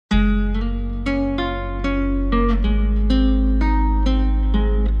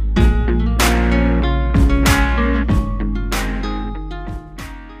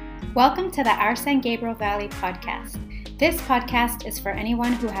Welcome to the Our San Gabriel Valley podcast. This podcast is for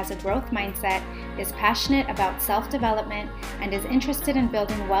anyone who has a growth mindset, is passionate about self-development, and is interested in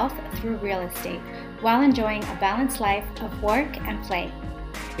building wealth through real estate while enjoying a balanced life of work and play.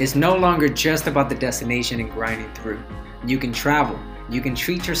 It's no longer just about the destination and grinding through. You can travel, you can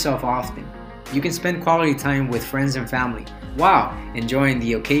treat yourself often, you can spend quality time with friends and family while enjoying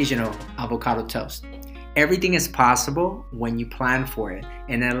the occasional avocado toast. Everything is possible when you plan for it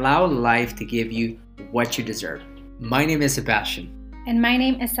and allow life to give you what you deserve. My name is Sebastian. And my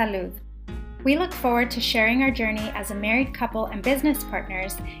name is Salud. We look forward to sharing our journey as a married couple and business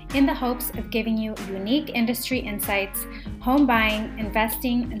partners in the hopes of giving you unique industry insights, home buying,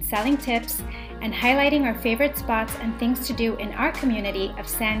 investing, and selling tips, and highlighting our favorite spots and things to do in our community of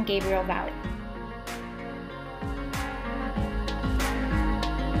San Gabriel Valley.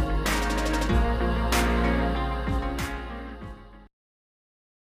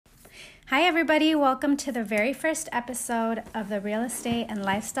 Hi everybody, welcome to the very first episode of the Real Estate and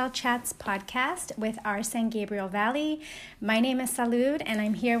Lifestyle Chats podcast with Our San Gabriel Valley. My name is Salud and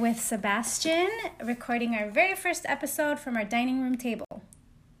I'm here with Sebastian, recording our very first episode from our dining room table.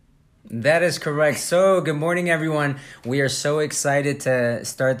 That is correct. So, good morning everyone. We are so excited to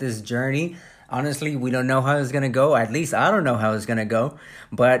start this journey. Honestly, we don't know how it's going to go. At least I don't know how it's going to go.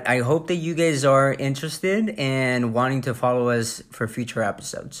 But I hope that you guys are interested and wanting to follow us for future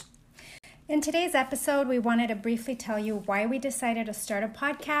episodes. In today's episode, we wanted to briefly tell you why we decided to start a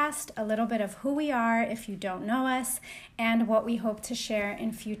podcast, a little bit of who we are if you don't know us, and what we hope to share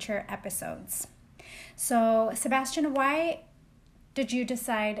in future episodes. So, Sebastian, why did you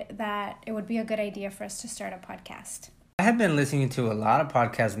decide that it would be a good idea for us to start a podcast? I have been listening to a lot of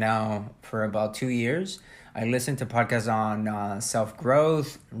podcasts now for about 2 years. I listen to podcasts on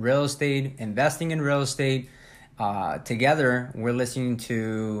self-growth, real estate, investing in real estate. Together, we're listening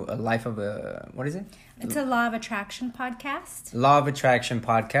to what is it? It's a Law of Attraction podcast. Law of Attraction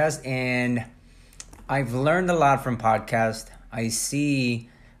podcast. And I've learned a lot from podcasts. I see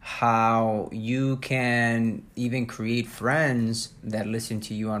how you can even create friends that listen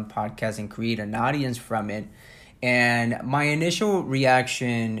to you on podcasts and create an audience from it. And my initial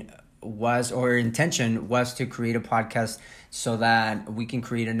reaction intention was to create a podcast so that we can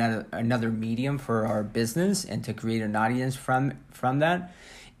create another medium for our business and to create an audience from that.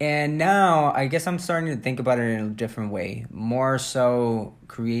 And now I guess I'm starting to think about it in a different way, more so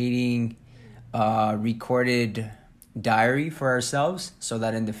creating a recorded diary for ourselves so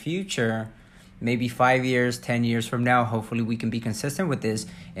that in the future, maybe 5 years, 10 years from now, hopefully we can be consistent with this.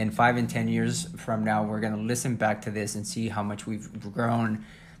 And 5 and 10 years from now, we're going to listen back to this and see how much we've grown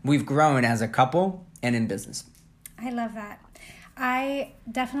as a couple and in business. I love that. I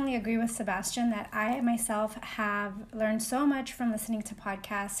definitely agree with Sebastian that I myself have learned so much from listening to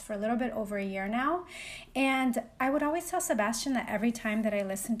podcasts for a little bit over a year now. And I would always tell Sebastian that every time that I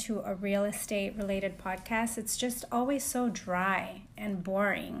listen to a real estate related podcast, it's just always so dry and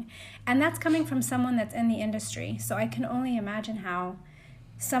boring. And that's coming from someone that's in the industry. So I can only imagine how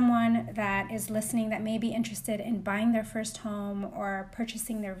someone that is listening that may be interested in buying their first home or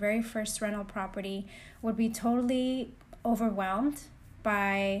purchasing their very first rental property would be totally overwhelmed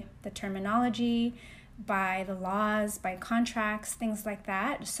by the terminology, by the laws, by contracts, things like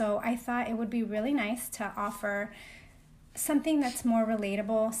that. So I thought it would be really nice to offer something that's more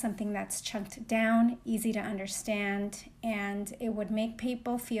relatable, something that's chunked down, easy to understand, and it would make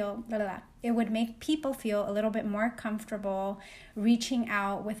people feel a little bit more comfortable reaching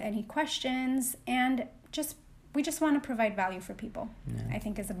out with any questions, and we just want to provide value for people. Yeah. I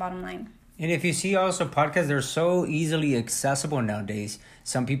think is the bottom line. And if you see also podcasts, they're so easily accessible nowadays.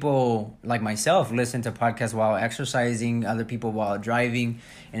 Some people, like myself, listen to podcasts while exercising, other people while driving,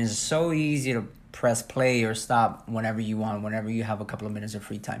 and it's so easy to press play or stop whenever you want, whenever you have a couple of minutes of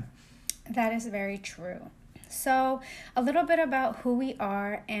free time. That is very true. So a little bit about who we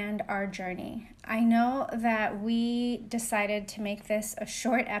are and our journey. I know that we decided to make this a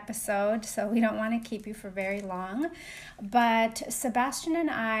short episode, so we don't want to keep you for very long. But Sebastian and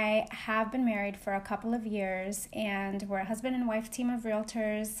I have been married for a couple of years, and we're a husband and wife team of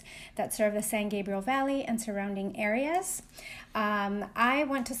realtors that serve the San Gabriel Valley and surrounding areas. I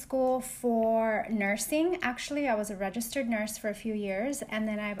went to school for nursing. Actually, I was a registered nurse for a few years, and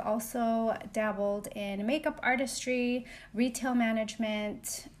then I've also dabbled in makeup artistry, retail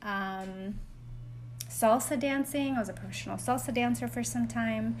management, salsa dancing. I was a professional salsa dancer for some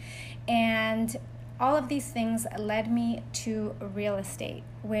time, and all of these things led me to real estate,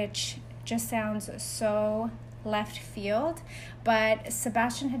 which just sounds so left field, but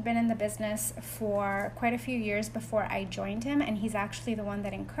Sebastian had been in the business for quite a few years before I joined him, and he's actually the one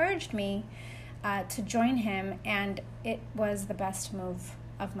that encouraged me to join him, and it was the best move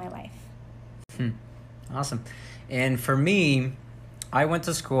of my life. Awesome. And for me, I went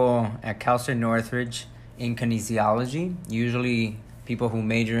to school at Cal State Northridge in kinesiology. Usually people who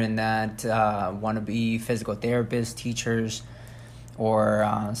major in that want to be physical therapists, teachers,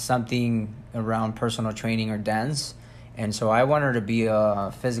 or something around personal training or dance. And so I wanted to be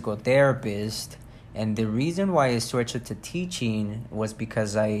a physical therapist. And the reason why I switched it to teaching was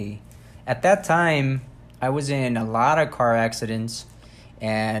because at that time, I was in a lot of car accidents.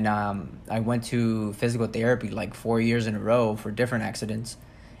 And I went to physical therapy like 4 years in a row for different accidents.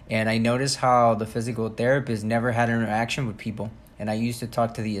 And I noticed how the physical therapist never had an interaction with people. And I used to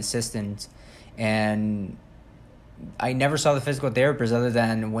talk to the assistants. And I never saw the physical therapist other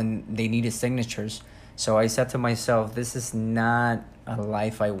than when they needed signatures. So I said to myself, this is not a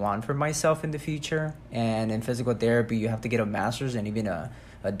life I want for myself in the future. And in physical therapy, you have to get a master's and even a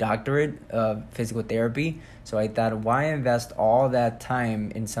doctorate of physical therapy. So I thought, why invest all that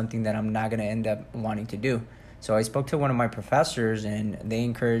time in something that I'm not going to end up wanting to do? So I spoke to one of my professors, and they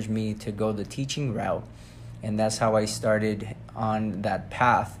encouraged me to go the teaching route. And that's how I started on that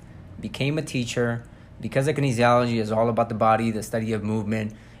path. Became a teacher because of kinesiology is all about the body, the study of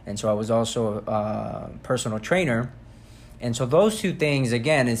movement. And so I was also a personal trainer. And so those two things,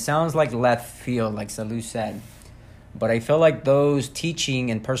 again, it sounds like left field, like Salud said. But I feel like those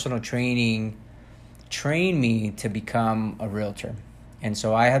teaching and personal training trained me to become a realtor. And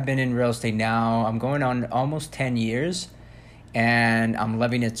so I have been in real estate now. I'm going on almost 10 years, and I'm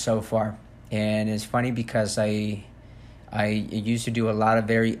loving it so far. And it's funny because I used to do a lot of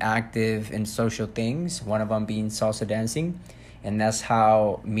very active and social things, one of them being salsa dancing. And that's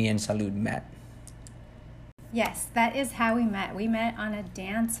how me and Salud met. Yes, that is how we met. We met on a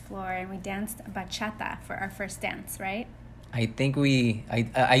dance floor, and we danced bachata for our first dance, right? I think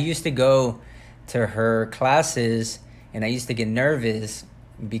I used to go to her classes, and I used to get nervous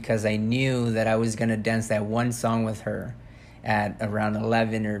because I knew that I was going to dance that one song with her at around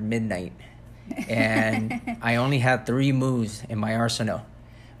 11 or midnight. And I only had 3 moves in my arsenal.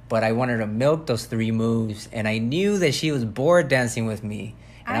 But I wanted to milk those 3 moves, and I knew that she was bored dancing with me.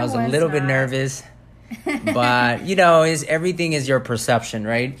 And I was a little bit nervous. But, everything is your perception,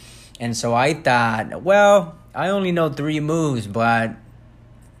 right? And so I thought, well, I only know 3 moves, but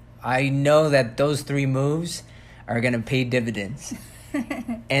I know that those 3 moves are going to pay dividends.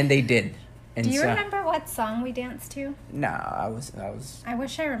 And they did. And do you remember what song we danced to? No, I was. I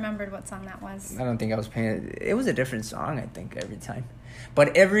wish I remembered what song that was. I don't think I was paying. It was a different song, I think, every time.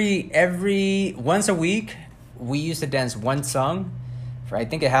 But every once a week, we used to dance one song. I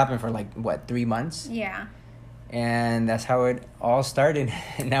think it happened for 3 months? Yeah. And that's how it all started.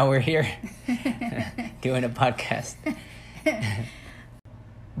 And now we're here doing a podcast.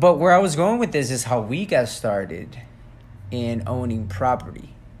 But where I was going with this is how we got started in owning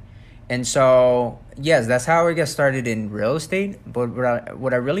property. And so, yes, that's how we got started in real estate. But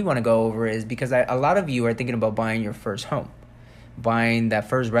what I really want to go over is because a lot of you are thinking about buying your first home, buying that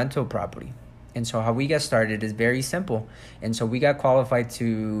first rental property. And so how we got started is very simple. And so we got qualified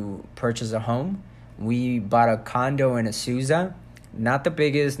to purchase a home. We bought a condo in Azusa, not the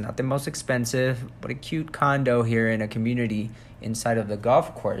biggest, not the most expensive, but a cute condo here in a community inside of the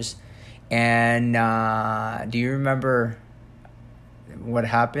golf course. And do you remember what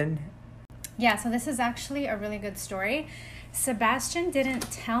happened? Yeah, so this is actually a really good story. Sebastian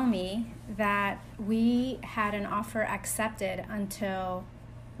didn't tell me that we had an offer accepted until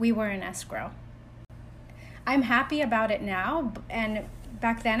we were in escrow. I'm happy about it now, and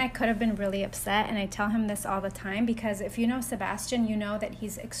back then I could have been really upset, and I tell him this all the time because if you know Sebastian, you know that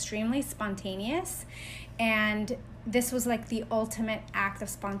he's extremely spontaneous, and this was like the ultimate act of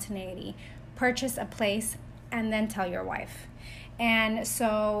spontaneity. Purchase a place and then tell your wife. And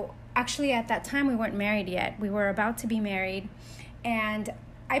so actually at that time we weren't married yet. We were about to be married, and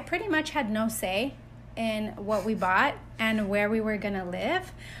I pretty much had no say in what we bought and where we were going to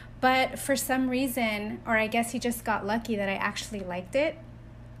live. But for some reason, or I guess he just got lucky that I actually liked it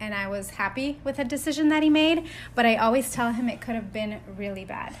and I was happy with the decision that he made. But I always tell him it could have been really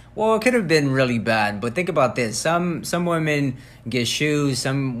bad. Well, it could have been really bad, but think about this. Some women get shoes,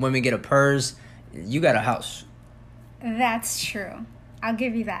 some women get a purse. You got a house. That's true. I'll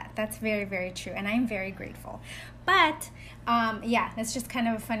give you that. That's very, very true. And I'm very grateful. But yeah, it's just kind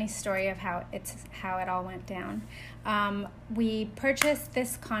of a funny story of how it all went down. We purchased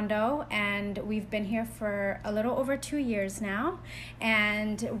this condo and we've been here for a little over 2 years now.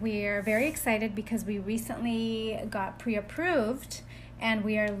 And we're very excited because we recently got pre-approved and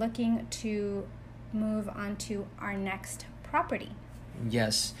we are looking to move on to our next property.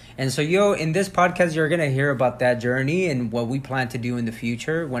 Yes. And so in this podcast, you're going to hear about that journey and what we plan to do in the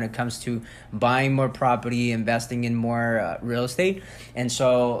future when it comes to buying more property, investing in more real estate. And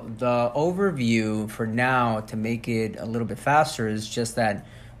so the overview for now, to make it a little bit faster, is just that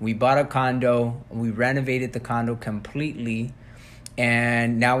we bought a condo, we renovated the condo completely,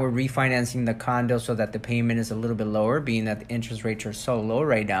 and now we're refinancing the condo so that the payment is a little bit lower, being that the interest rates are so low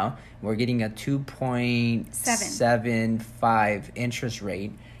right now. We're getting a 2.75 interest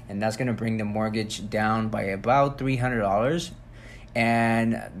rate, and that's going to bring the mortgage down by about $300.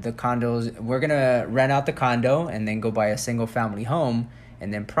 And the condos, we're going to rent out the condo and then go buy a single family home,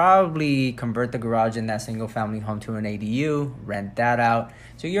 and then probably convert the garage in that single family home to an ADU, rent that out.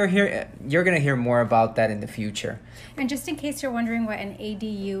 So you're going to hear more about that in the future. And just in case you're wondering what an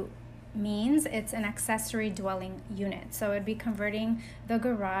ADU means, it's an accessory dwelling unit. So it'd be converting the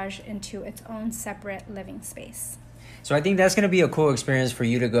garage into its own separate living space. So I think that's going to be a cool experience for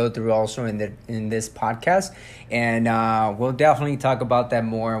you to go through also in this podcast. And we'll definitely talk about that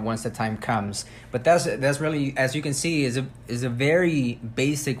more once the time comes. But that's really, as you can see, is a very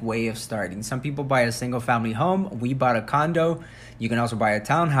basic way of starting. Some people buy a single family home. We bought a condo. You can also buy a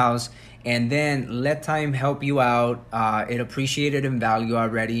townhouse. And then let time help you out. It appreciated in value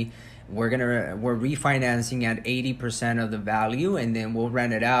already. We're refinancing at 80% of the value, and then we'll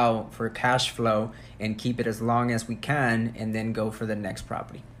rent it out for cash flow and keep it as long as we can, and then go for the next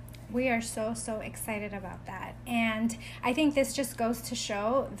property. We are so excited about that. And I think this just goes to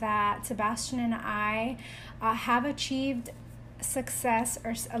show that Sebastian and I have achieved success,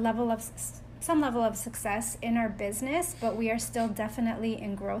 or some level of success in our business, but we are still definitely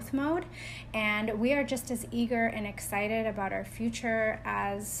in growth mode, and we are just as eager and excited about our future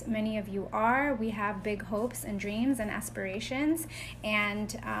as many of you are. We have big hopes and dreams and aspirations,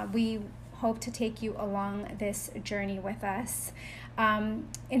 and we hope to take you along this journey with us.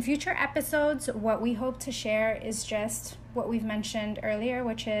 In future episodes, what we hope to share is just what we've mentioned earlier,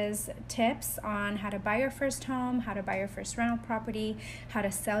 which is tips on how to buy your first home, how to buy your first rental property, how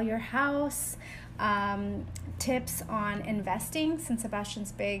to sell your house, tips on investing, since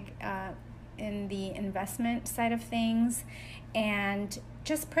Sebastian's big in the investment side of things, and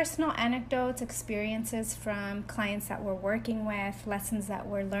just personal anecdotes, experiences from clients that we're working with, lessons that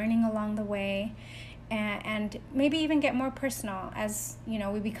we're learning along the way, and maybe even get more personal as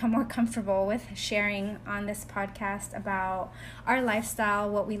we become more comfortable with sharing on this podcast about our lifestyle,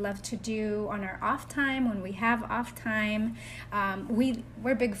 what we love to do on our off time when we have off time.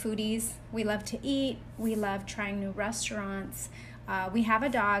 We're big foodies. We love to eat. We love trying new restaurants. We have a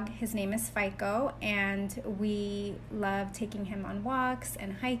dog. His name is FICO, and we love taking him on walks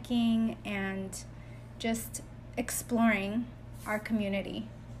and hiking and just exploring our community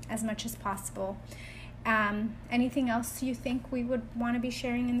as much as possible. Anything else you think we would want to be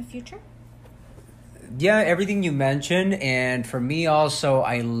sharing in the future? Yeah, everything you mentioned. And for me also,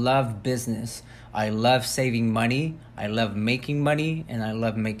 I love business. I love saving money. I love making money, and I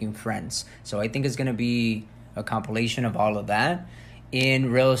love making friends. So I think it's going to be a compilation of all of that.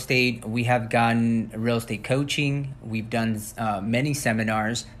 In real estate, we have gotten real estate coaching. We've done many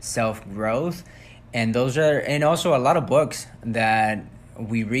seminars, self-growth, and also a lot of books that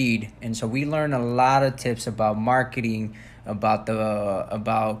we read. And so we learn a lot of tips about marketing,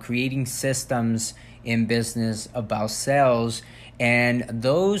 about creating systems in business, about sales, and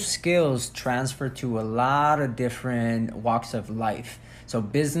those skills transfer to a lot of different walks of life. So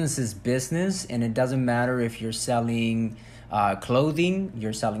business is business, and it doesn't matter if you're selling clothing,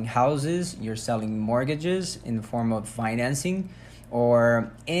 you're selling houses, you're selling mortgages in the form of financing,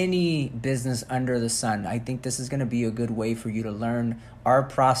 or any business under the sun. I think this is going to be a good way for you to learn our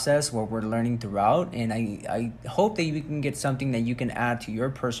process, what we're learning throughout. And I hope that you can get something that you can add to your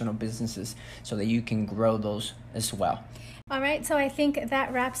personal businesses so that you can grow those as well. All right, so I think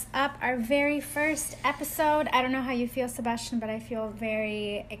that wraps up our very first episode. I don't know how you feel, Sebastian, but I feel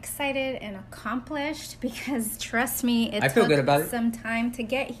very excited and accomplished because, trust me, it took some time to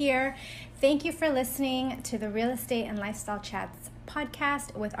get here. Thank you for listening to the Real Estate and Lifestyle Chats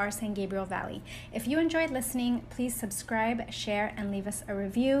podcast with our San Gabriel Valley. If you enjoyed listening, please subscribe, share, and leave us a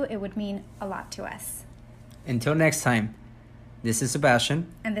review. It would mean a lot to us. Until next time, this is Sebastian.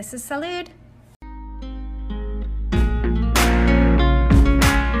 And this is Salud.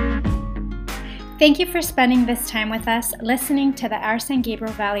 Thank you for spending this time with us listening to the Our San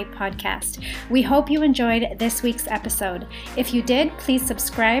Gabriel Valley podcast. We hope you enjoyed this week's episode. If you did, please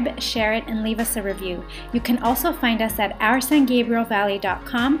subscribe, share it, and leave us a review. You can also find us at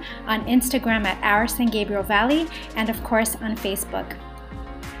oursangabrielvalley.com, on Instagram at Our San Gabriel Valley, and of course on Facebook.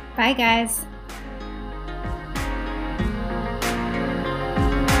 Bye, guys.